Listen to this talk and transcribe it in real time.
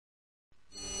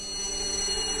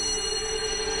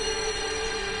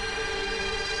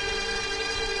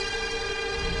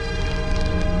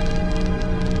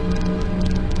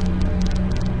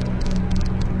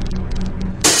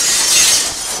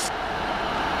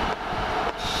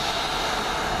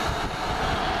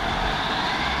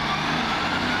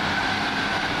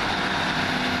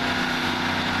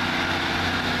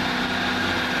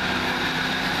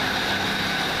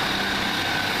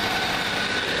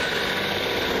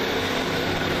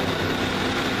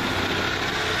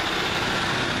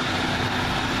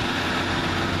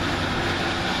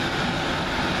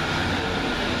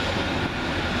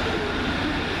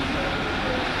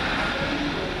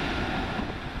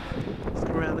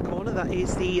corner, that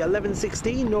is the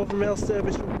 11:16 Northern Rail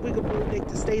service from Wigan Woolgate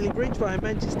to Staley Bridge via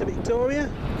Manchester Victoria.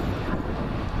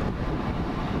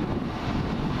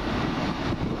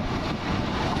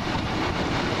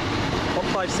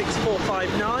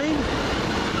 .156.459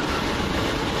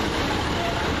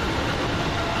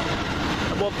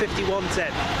 and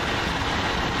 151.10.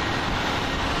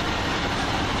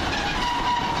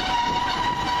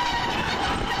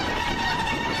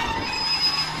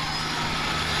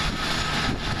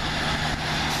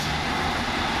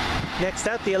 Next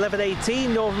out, the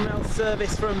 11:18 Northern Rail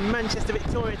service from Manchester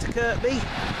Victoria to Kirkby.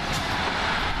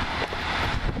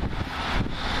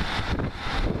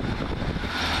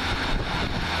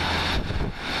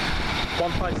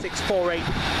 .156.48.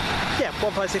 Yeah,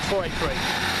 156.483.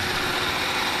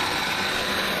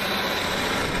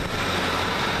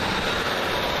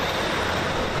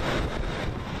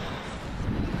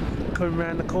 Coming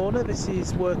round the corner, this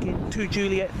is working 2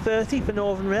 Juliet 30 for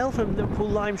Northern Rail from Liverpool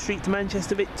Lime Street to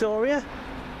Manchester Victoria.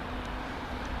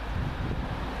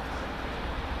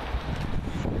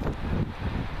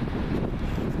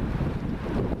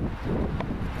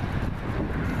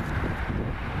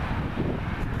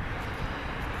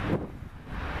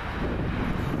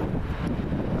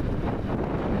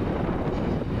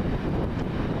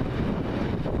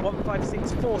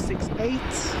 .156.468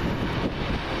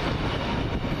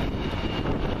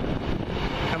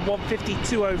 and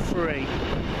 152.03.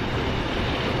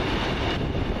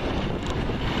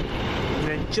 And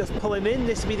then just pulling in,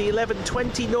 this will be the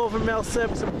 11:20 Northern Rail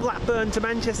service from Blackburn to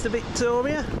Manchester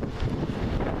Victoria.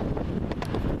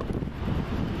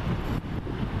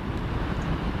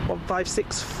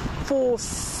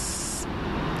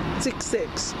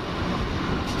 .156.466.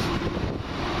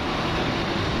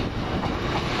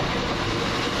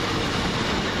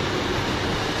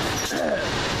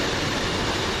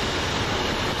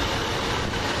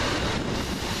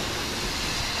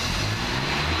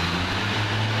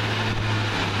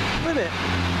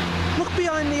 Look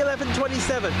behind the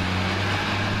 11:27.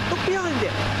 Look behind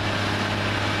it.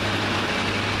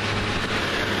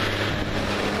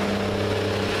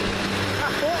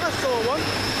 I thought I saw one.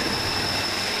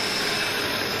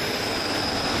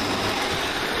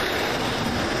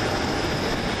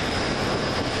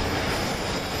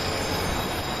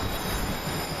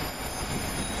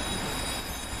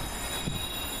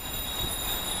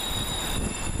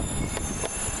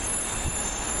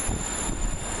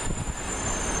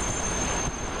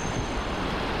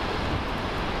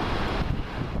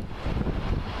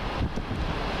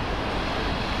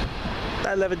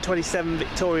 That 11:27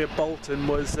 Victoria Bolton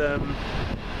was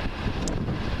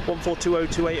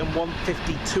 142.028 and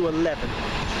 152.11.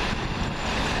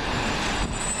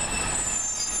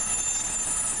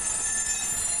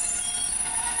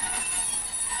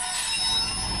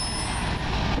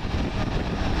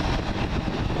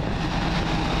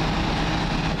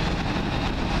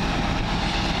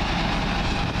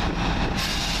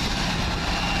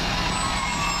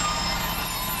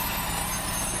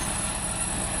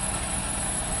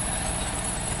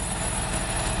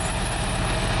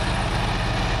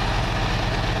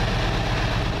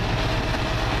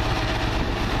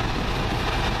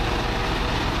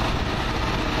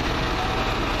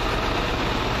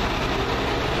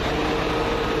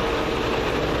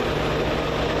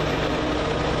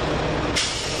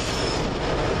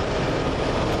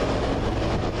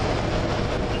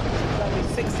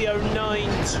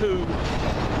 .60.092.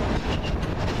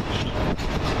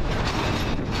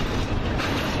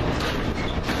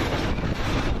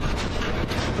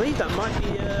 I believe that might be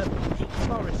Peak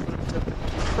Forest route to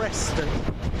Preston,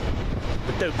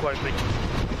 but don't quote me.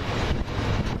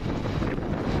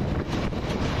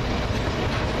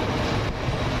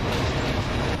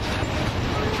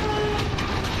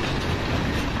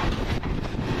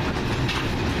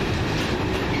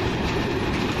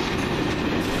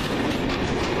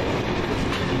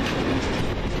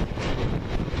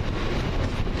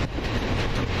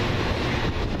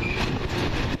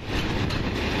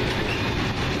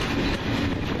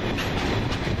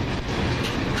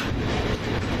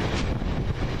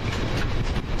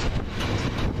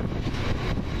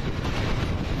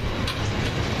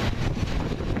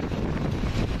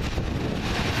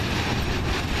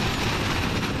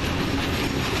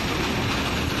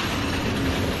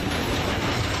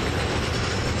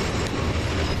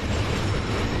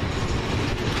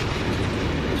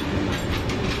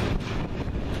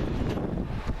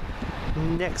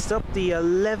 Next up, the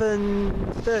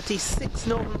 11:36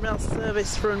 Northern Rail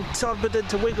service from Todmorden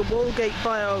to Wigan Woolgate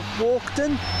via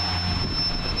Walkden.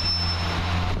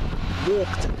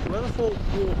 Whoever thought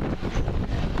Walkden.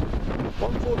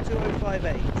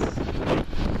 142.058.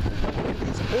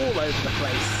 It's all over the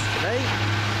place today.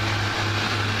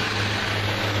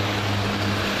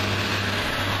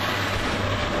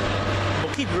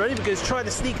 We'll keep it running because trying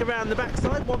to sneak around the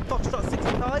backside. 1 Foxtrot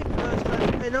 65,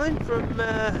 Transpennine from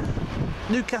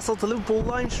Newcastle to Liverpool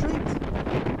Lime Street.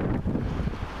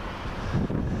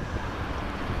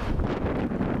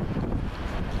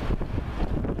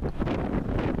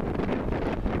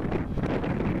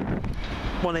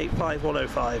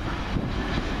 $185,105.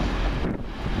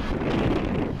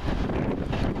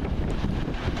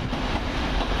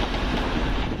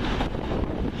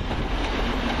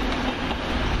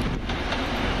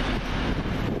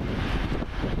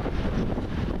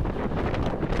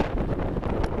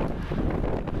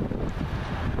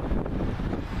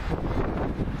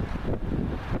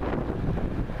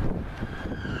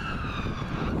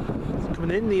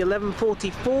 In the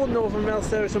 11:44 Northern Rail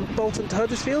service from Bolton to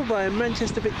Huddersfield via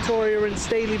Manchester, Victoria and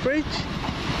Staley Bridge.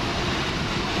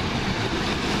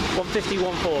 150,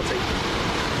 140.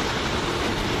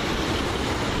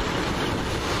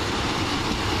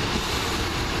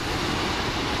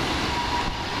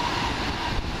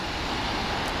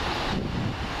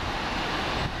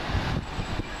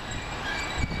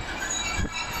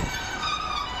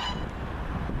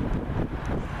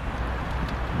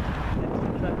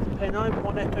 Transpennine,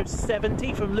 1 Echo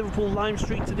 70 from Liverpool Lime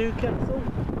Street to Newcastle.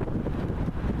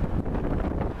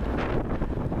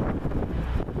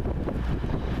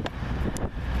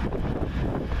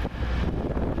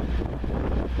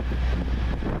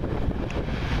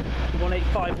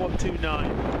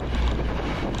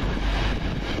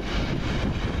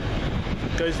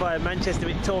 $185,129. Goes via Manchester,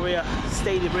 Victoria,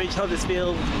 Staley Bridge,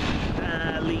 Huddersfield,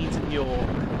 Leeds and York.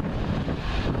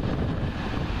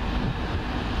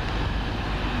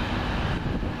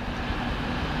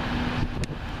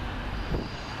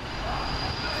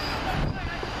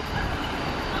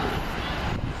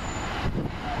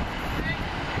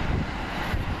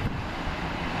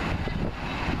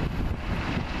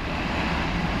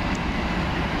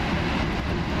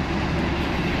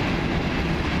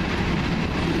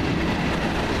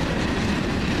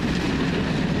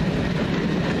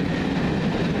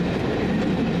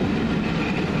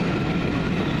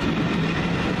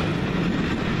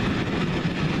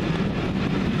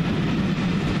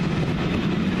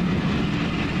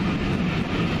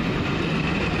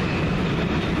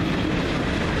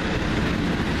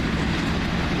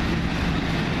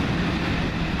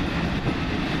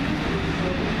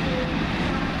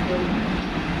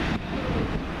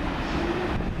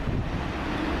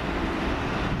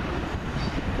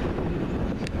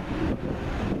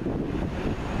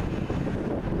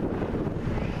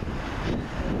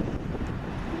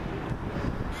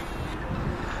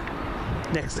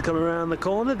 Next to come around the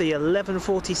corner, the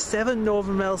 11:47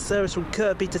 Northern Rail service from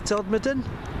Kirkby to Todmorden.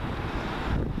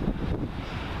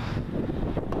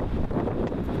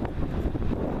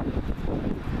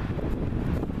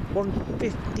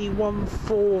 $150,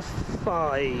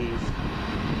 145.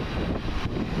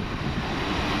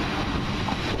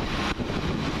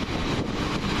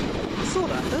 I saw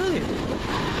that earlier.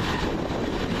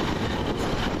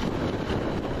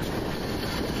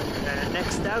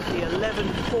 Next out, the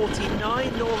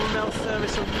 11:49 Northern Rail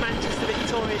service from Manchester,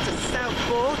 Victoria to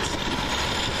Southport.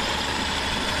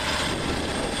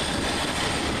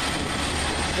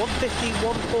 $150,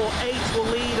 148 will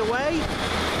lead away.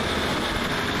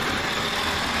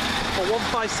 For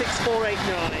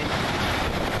 $156,489.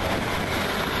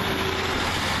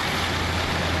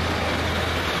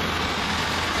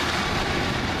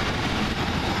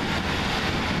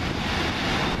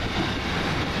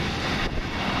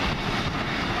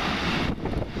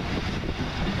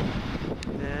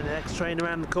 Train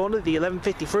around the corner, the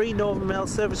 11:53 Northern Rail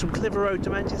service from Clitheroe to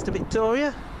Manchester,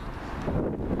 Victoria.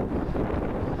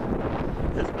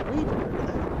 There's a reader over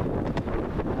there.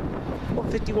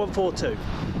 $150, 142.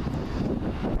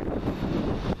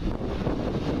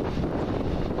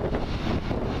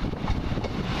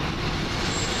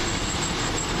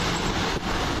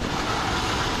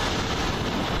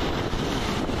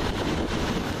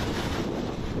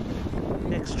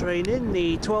 Next train in,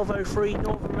 the 12:03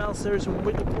 Northern Rail service from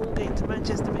Liverpool to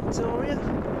Manchester, Victoria.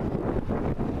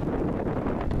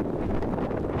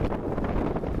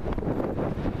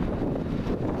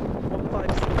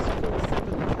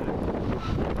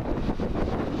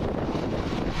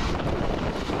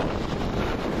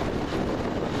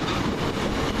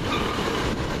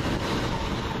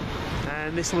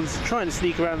 And this one's trying to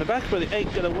sneak around the back, but it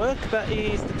ain't gonna work. That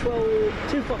is the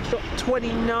 2 Foxtrot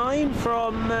 29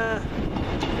 from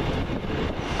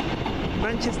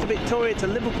Manchester, Victoria to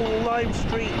Liverpool Lime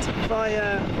Street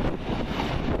via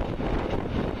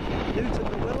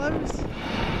Newton the Willows.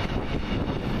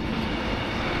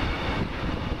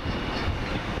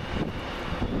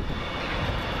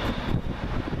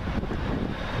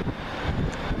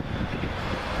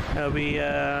 It'll be,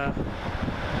 well,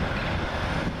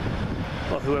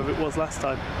 whoever it was last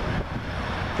time.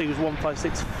 I think it was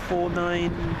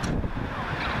 15649.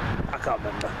 I can't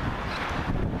remember.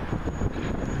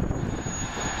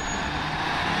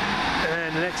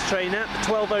 And the next train up,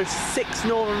 1206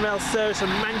 Northern Rail service from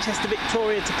Manchester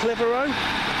Victoria to Clitheroe.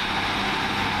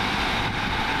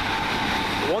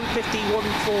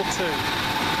 150-142.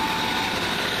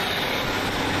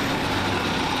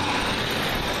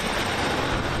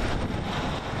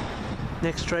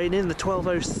 Next train in, the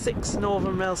 1206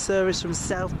 Northern Rail service from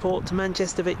Southport to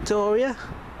Manchester Victoria.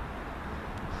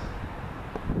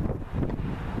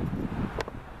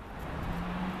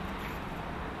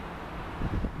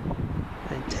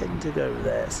 I intend to go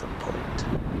there at some point.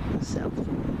 Southport.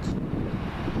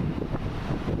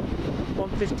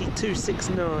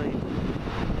 150-269.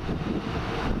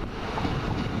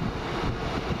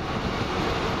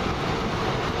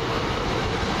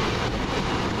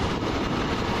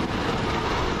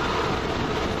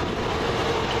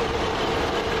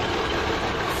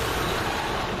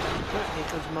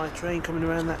 My train coming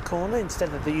around that corner.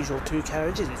 Instead of the usual 2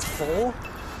 carriages, it's 4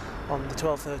 on the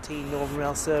 1213 Northern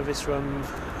Rail service from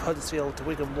Huddersfield to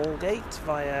Wigan Wallgate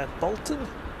via Bolton.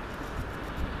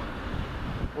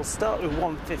 We'll start with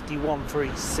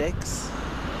 150-136.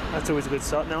 That's always a good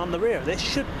start. Now on the rear of this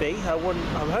should be,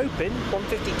 I'm hoping,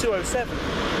 150-207.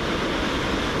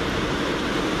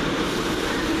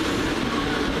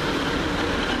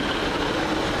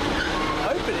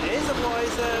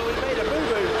 Otherwise we made a